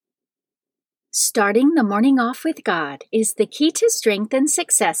Starting the morning off with God is the key to strength and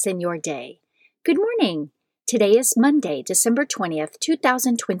success in your day. Good morning. Today is Monday, December 20th,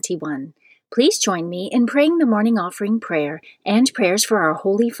 2021. Please join me in praying the morning offering prayer and prayers for our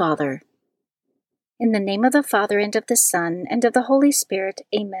Holy Father. In the name of the Father, and of the Son, and of the Holy Spirit,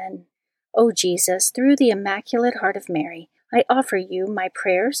 Amen. O Jesus, through the Immaculate Heart of Mary, I offer you my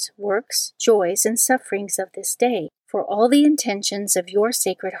prayers, works, joys, and sufferings of this day for all the intentions of your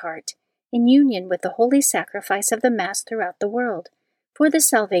Sacred Heart, in union with the holy sacrifice of the Mass throughout the world, for the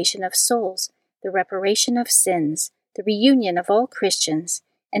salvation of souls, the reparation of sins, the reunion of all Christians,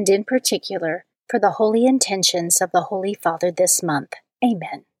 and in particular, for the holy intentions of the Holy Father this month.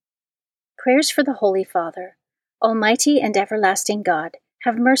 Amen. Prayers for the Holy Father. Almighty and everlasting God,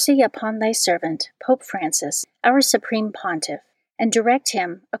 have mercy upon thy servant, Pope Francis, our Supreme Pontiff, and direct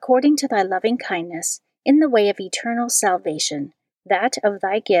him, according to thy loving kindness, in the way of eternal salvation, that of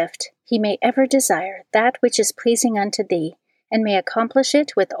thy gift he may ever desire that which is pleasing unto thee, and may accomplish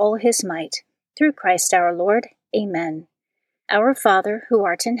it with all his might. Through Christ our Lord. Amen. Our Father, who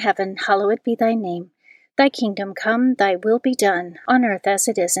art in heaven, hallowed be thy name. Thy kingdom come, thy will be done, on earth as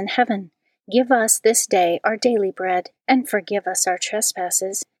it is in heaven. Give us this day our daily bread, and forgive us our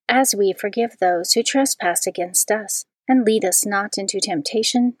trespasses, as we forgive those who trespass against us. And lead us not into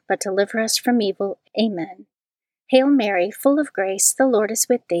temptation, but deliver us from evil. Amen. Hail Mary, full of grace, the Lord is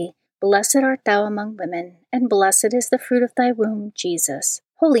with thee. Blessed art thou among women, and blessed is the fruit of thy womb, Jesus.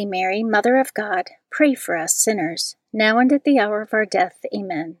 Holy Mary, Mother of God, pray for us sinners, now and at the hour of our death.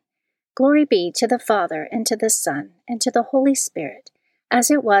 Amen. Glory be to the Father, and to the Son, and to the Holy Spirit,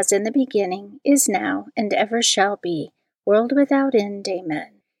 as it was in the beginning, is now, and ever shall be, world without end.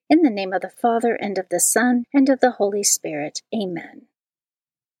 Amen. In the name of the Father, and of the Son, and of the Holy Spirit. Amen.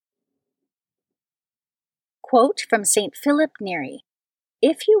 Quote from St. Philip Neri: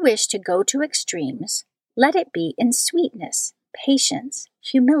 "If you wish to go to extremes, let it be in sweetness, patience,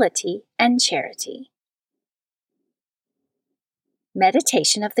 humility, and charity."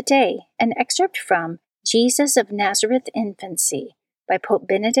 Meditation of the Day, an excerpt from Jesus of Nazareth Infancy by Pope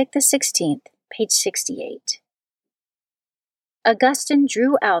Benedict XVI, page 68. Augustine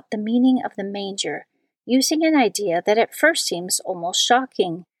drew out the meaning of the manger, using an idea that at first seems almost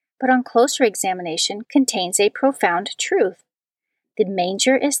shocking, but on closer examination contains a profound truth. The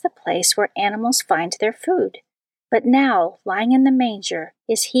manger is the place where animals find their food, but now, lying in the manger,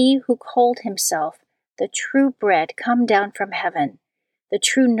 is he who called himself the true bread come down from heaven, the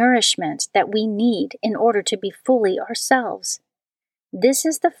true nourishment that we need in order to be fully ourselves. This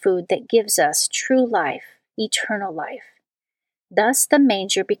is the food that gives us true life, eternal life. Thus the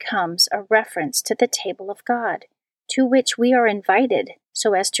manger becomes a reference to the table of God, to which we are invited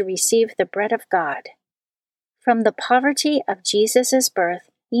so as to receive the bread of God. From the poverty of Jesus'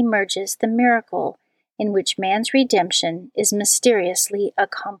 birth emerges the miracle in which man's redemption is mysteriously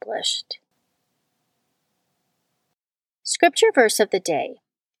accomplished. Scripture verse of the day.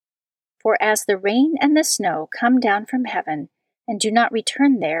 For as the rain and the snow come down from heaven, and do not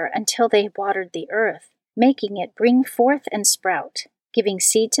return there until they have watered the earth, making it bring forth and sprout, giving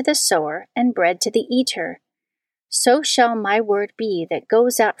seed to the sower and bread to the eater, so shall my word be that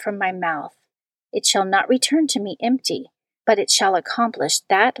goes out from my mouth. It shall not return to me empty, but it shall accomplish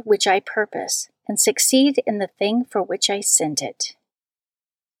that which I purpose, and succeed in the thing for which I sent it.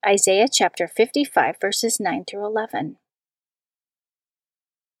 Isaiah chapter 55, verses 9 through 11.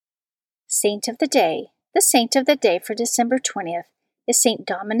 Saint of the Day. The saint of the day for December 20th is Saint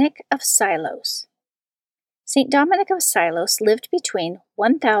Dominic of Silos. Saint Dominic of Silos lived between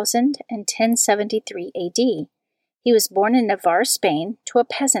 1000 and 1073 AD. He was born in Navarre, Spain, to a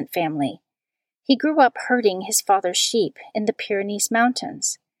peasant family. He grew up herding his father's sheep in the Pyrenees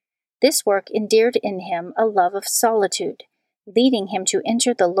Mountains. This work endeared in him a love of solitude, leading him to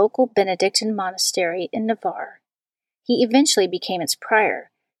enter the local Benedictine monastery in Navarre. He eventually became its prior,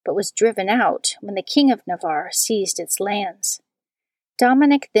 but was driven out when the King of Navarre seized its lands.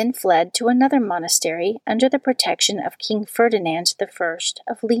 Dominic then fled to another monastery under the protection of King Ferdinand I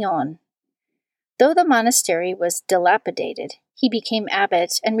of Lyon. Though the monastery was dilapidated, he became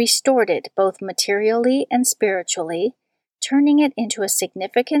abbot and restored it both materially and spiritually, turning it into a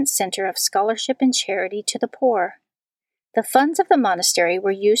significant center of scholarship and charity to the poor. The funds of the monastery were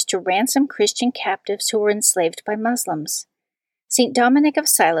used to ransom Christian captives who were enslaved by Muslims. St. Dominic of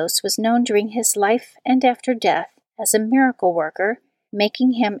Silos was known during his life and after death as a miracle worker,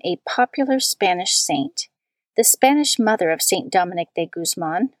 making him a popular Spanish saint. The Spanish mother of St. Dominic de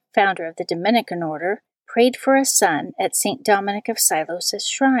Guzman, founder of the Dominican order, prayed for a son at St. Dominic of Silos'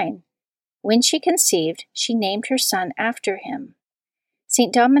 shrine. When she conceived, she named her son after him.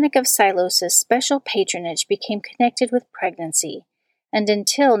 St. Dominic of Silos' special patronage became connected with pregnancy, and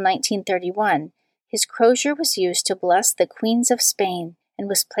until 1931, his crozier was used to bless the queens of Spain and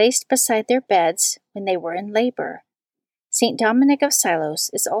was placed beside their beds when they were in labor. St. Dominic of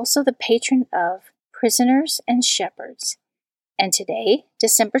Silos is also the patron of prisoners and shepherds. And today,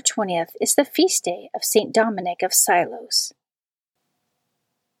 December 20th, is the feast day of St. Dominic of Silos.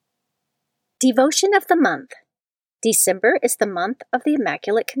 Devotion of the month. December is the month of the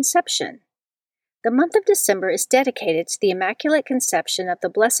Immaculate Conception. The month of December is dedicated to the Immaculate Conception of the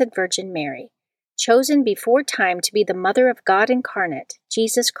Blessed Virgin Mary, chosen before time to be the Mother of God incarnate,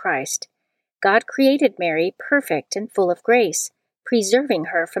 Jesus Christ. God created Mary perfect and full of grace, preserving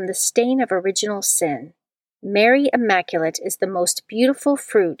her from the stain of original sin. Mary Immaculate is the most beautiful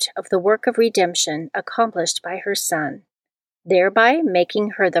fruit of the work of redemption accomplished by her Son, thereby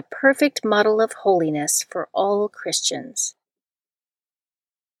making her the perfect model of holiness for all Christians.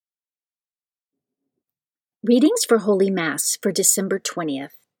 Readings for Holy Mass for December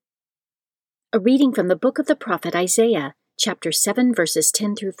 20th. A reading from the book of the prophet Isaiah, chapter 7, verses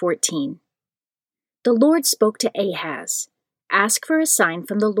 10 through 14. The Lord spoke to Ahaz, "Ask for a sign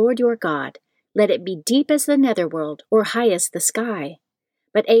from the Lord your God. Let it be deep as the netherworld, or high as the sky."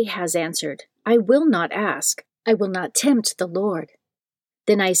 But Ahaz answered, "I will not ask. I will not tempt the Lord."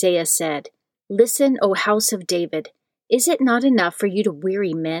 Then Isaiah said, "Listen, O house of David. Is it not enough for you to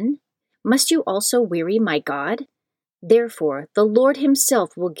weary men? Must you also weary my God? Therefore, the Lord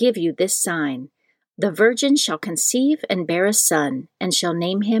himself will give you this sign. The virgin shall conceive and bear a son, and shall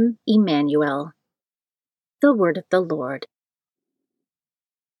name him Emmanuel." The word of the Lord.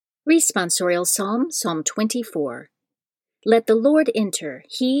 Responsorial Psalm, Psalm 24. Let the Lord enter,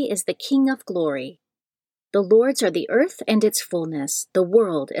 he is the King of glory. The Lord's are the earth and its fullness, the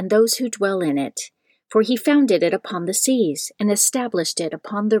world and those who dwell in it. For he founded it upon the seas, and established it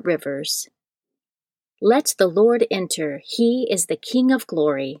upon the rivers. Let the Lord enter, he is the King of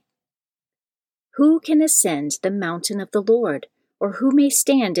glory. Who can ascend the mountain of the Lord, or who may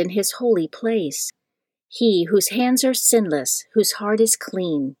stand in his holy place? He whose hands are sinless, whose heart is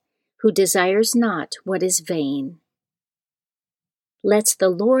clean, who desires not what is vain. Let the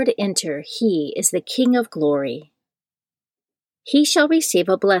Lord enter, he is the King of glory. He shall receive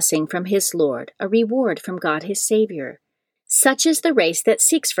a blessing from his Lord, a reward from God his Savior. Such is the race that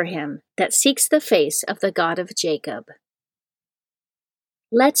seeks for him, that seeks the face of the God of Jacob.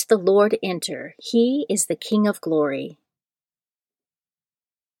 Let the Lord enter, he is the King of glory.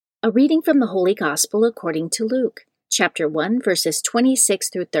 A reading from the Holy Gospel according to Luke, chapter 1, verses 26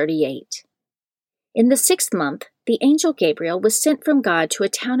 through 38. In the 6th month, the angel Gabriel was sent from God to a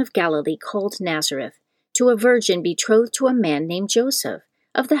town of Galilee called Nazareth, to a virgin betrothed to a man named Joseph,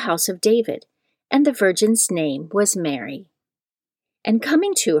 of the house of David, and the virgin's name was Mary. And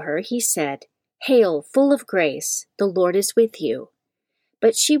coming to her, he said, "Hail, full of grace, the Lord is with you."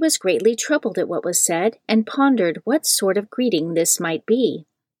 But she was greatly troubled at what was said, and pondered what sort of greeting this might be.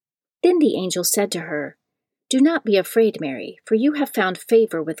 Then the angel said to her, "Do not be afraid, Mary, for you have found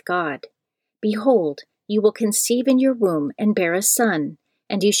favor with God. Behold, you will conceive in your womb and bear a son,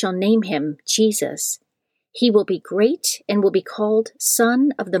 and you shall name him Jesus. He will be great and will be called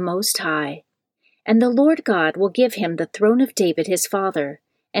Son of the Most High. And the Lord God will give him the throne of David his father,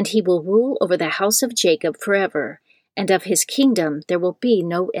 and he will rule over the house of Jacob forever, and of his kingdom there will be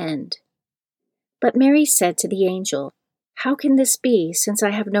no end." But Mary said to the angel, "How can this be, since I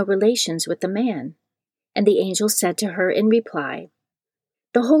have no relations with the man?" And the angel said to her in reply,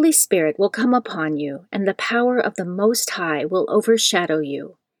 "The Holy Spirit will come upon you, and the power of the Most High will overshadow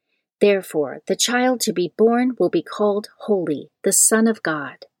you. Therefore, the child to be born will be called Holy, the Son of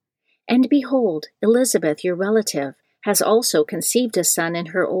God. And behold, Elizabeth, your relative, has also conceived a son in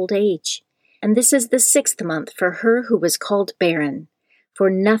her old age. And this is the 6th month for her who was called barren, for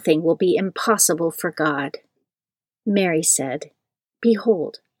nothing will be impossible for God." Mary said,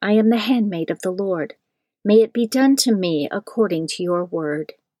 "Behold, I am the handmaid of the Lord. May it be done to me according to your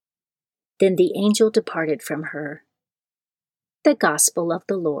word." Then the angel departed from her. The Gospel of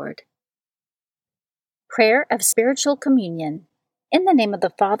the Lord. Prayer of Spiritual Communion. In the name of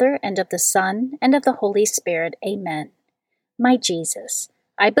the Father, and of the Son, and of the Holy Spirit. Amen. My Jesus,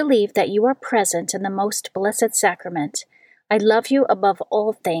 I believe that you are present in the most blessed sacrament. I love you above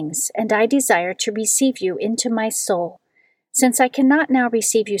all things, and I desire to receive you into my soul. Since I cannot now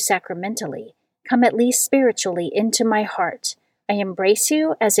receive you sacramentally, come at least spiritually into my heart. I embrace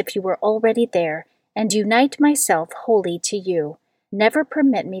you as if you were already there, and unite myself wholly to you. Never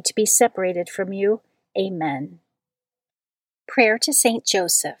permit me to be separated from you. Amen. Prayer to Saint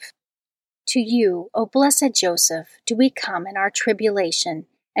Joseph. To you, O blessed Joseph, do we come in our tribulation,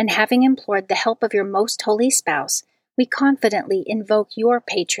 and having implored the help of your most holy spouse, we confidently invoke your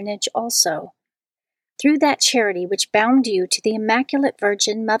patronage also. Through that charity which bound you to the Immaculate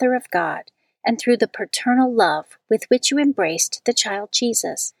Virgin Mother of God, and through the paternal love with which you embraced the child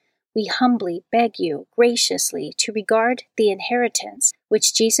Jesus, we humbly beg you graciously to regard the inheritance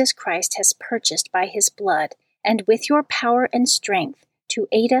which Jesus Christ has purchased by his blood, and with your power and strength to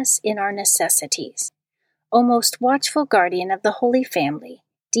aid us in our necessities. O most watchful guardian of the Holy Family,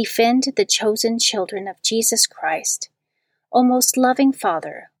 defend the chosen children of Jesus Christ. O most loving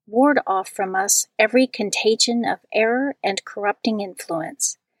Father, ward off from us every contagion of error and corrupting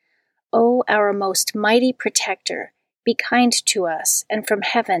influence. O our most mighty protector, be kind to us, and from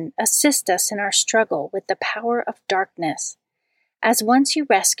heaven assist us in our struggle with the power of darkness. As once you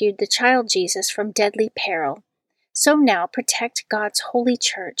rescued the child Jesus from deadly peril, so now protect God's holy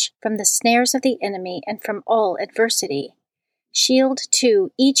church from the snares of the enemy and from all adversity. Shield,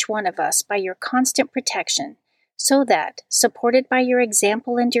 too, each one of us by your constant protection, so that, supported by your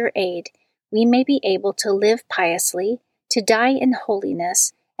example and your aid, we may be able to live piously, to die in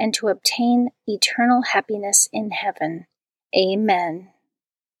holiness, and to obtain eternal happiness in heaven. Amen.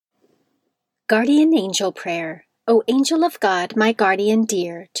 Guardian Angel Prayer. O angel of God, my guardian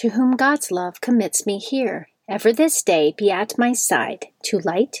dear, to whom God's love commits me here, ever this day be at my side, to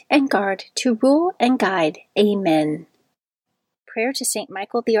light and guard, to rule and guide. Amen. Prayer to Saint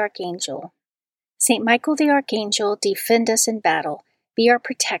Michael the Archangel. Saint Michael the Archangel, defend us in battle, be our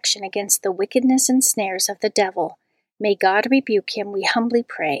protection against the wickedness and snares of the devil. May God rebuke him, we humbly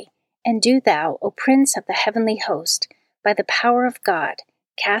pray. And do thou, O Prince of the heavenly host, by the power of God,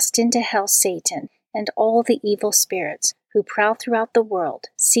 cast into hell Satan and all the evil spirits who prowl throughout the world,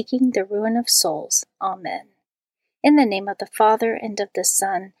 seeking the ruin of souls. Amen. In the name of the Father, and of the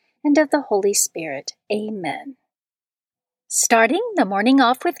Son, and of the Holy Spirit. Amen. Starting the morning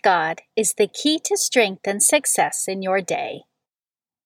off with God is the key to strength and success in your day.